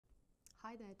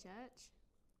Hi there, church.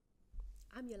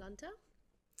 I'm Jolanta,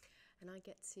 and I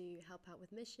get to help out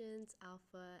with missions,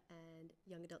 Alpha, and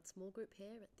young adult small group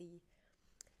here at the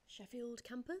Sheffield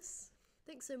Campus.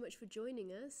 Thanks so much for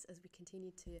joining us as we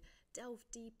continue to delve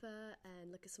deeper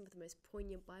and look at some of the most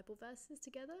poignant Bible verses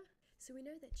together. So we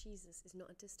know that Jesus is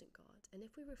not a distant God, and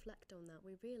if we reflect on that,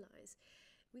 we realise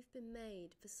we've been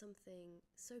made for something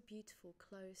so beautiful,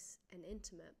 close, and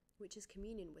intimate, which is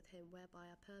communion with Him,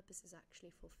 whereby our purpose is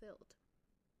actually fulfilled.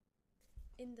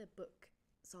 In the book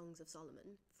Songs of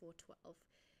Solomon 4:12,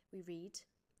 we read,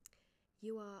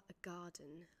 "You are a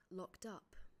garden locked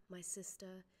up, my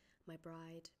sister, my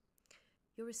bride.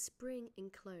 You're a spring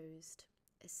enclosed,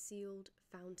 a sealed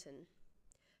fountain."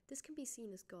 This can be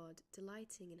seen as God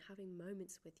delighting in having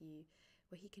moments with you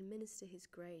where He can minister His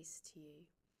grace to you.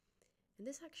 And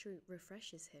this actually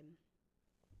refreshes Him.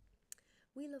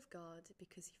 We love God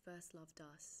because He first loved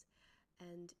us.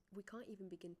 And we can't even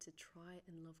begin to try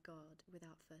and love God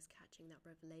without first catching that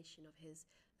revelation of His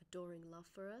adoring love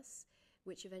for us,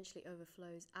 which eventually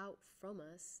overflows out from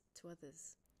us to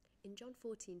others. In John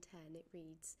 14:10 it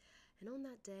reads, "And on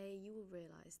that day you will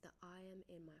realize that I am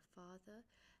in my Father,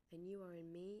 and you are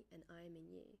in me, and I am in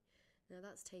you." Now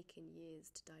that's taken years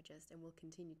to digest and will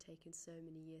continue taking so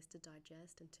many years to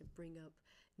digest and to bring up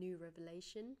new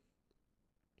revelation.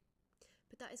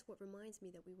 But that is what reminds me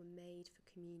that we were made for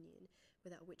communion,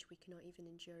 without which we cannot even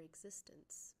endure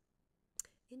existence.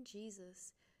 In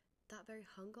Jesus, that very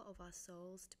hunger of our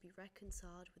souls to be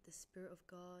reconciled with the Spirit of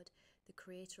God, the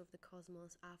Creator of the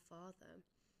cosmos, our Father,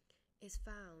 is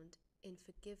found in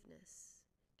forgiveness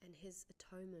and His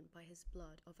atonement by His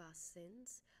blood of our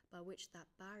sins, by which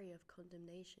that barrier of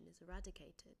condemnation is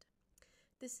eradicated.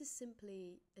 This is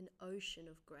simply an ocean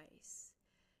of grace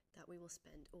that we will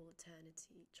spend all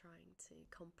eternity trying to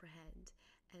comprehend.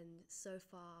 And so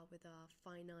far, with our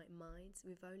finite minds,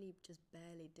 we've only just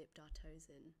barely dipped our toes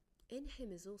in. In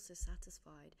Him is also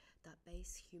satisfied that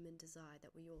base human desire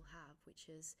that we all have, which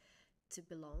is to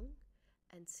belong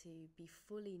and to be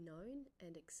fully known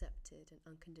and accepted and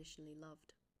unconditionally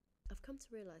loved. I've come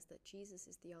to realize that Jesus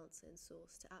is the answer and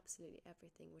source to absolutely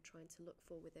everything we're trying to look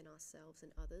for within ourselves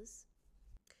and others.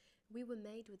 We were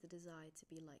made with a desire to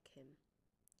be like Him.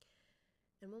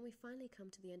 And when we finally come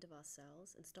to the end of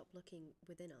ourselves and stop looking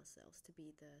within ourselves to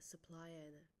be the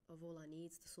supplier of all our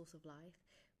needs, the source of life,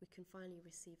 we can finally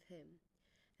receive Him.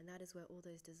 And that is where all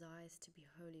those desires to be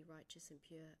holy, righteous, and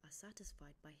pure are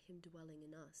satisfied by Him dwelling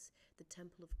in us, the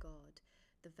temple of God,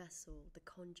 the vessel, the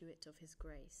conduit of His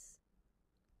grace.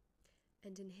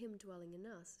 And in Him dwelling in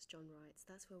us, as John writes,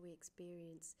 that's where we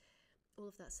experience all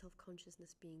of that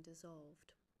self-consciousness being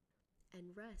dissolved.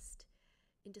 And rest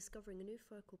in discovering a new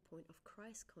focal point of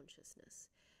Christ consciousness,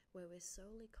 where we're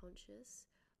solely conscious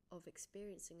of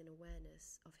experiencing an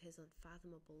awareness of His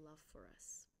unfathomable love for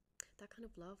us. That kind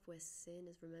of love where sin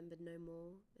is remembered no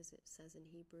more, as it says in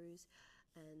Hebrews,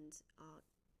 and our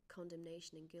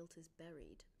condemnation and guilt is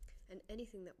buried. And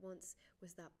anything that once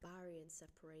was that barrier and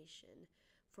separation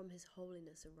from His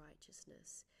holiness and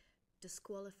righteousness,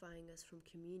 disqualifying us from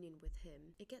communion with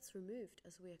Him, it gets removed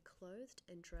as we are clothed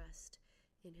and dressed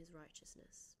in His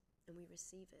righteousness, and we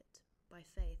receive it by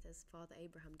faith as Father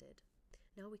Abraham did.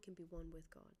 Now we can be one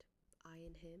with God, I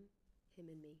in Him, Him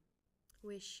in me.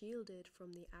 We're shielded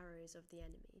from the arrows of the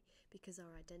enemy because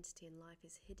our identity in life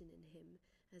is hidden in Him,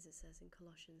 as it says in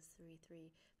Colossians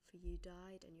 3:3, "For you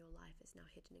died and your life is now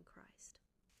hidden in Christ."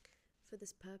 For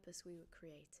this purpose we were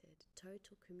created,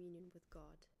 total communion with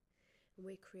God, and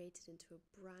we're created into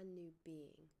a brand new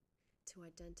being, to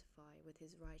identify with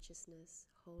His righteousness,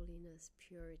 holiness,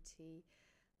 purity,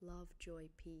 love, joy,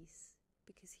 peace,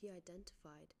 because He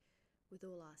identified with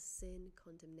all our sin,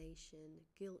 condemnation,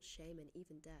 guilt, shame, and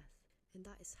even death. And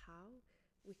that is how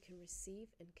we can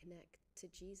receive and connect to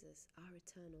Jesus, our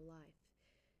eternal life,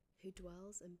 who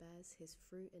dwells and bears His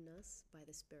fruit in us by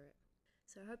the Spirit.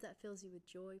 So I hope that fills you with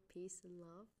joy, peace, and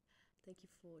love. Thank you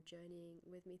for journeying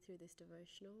with me through this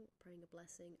devotional, praying a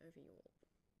blessing over you all.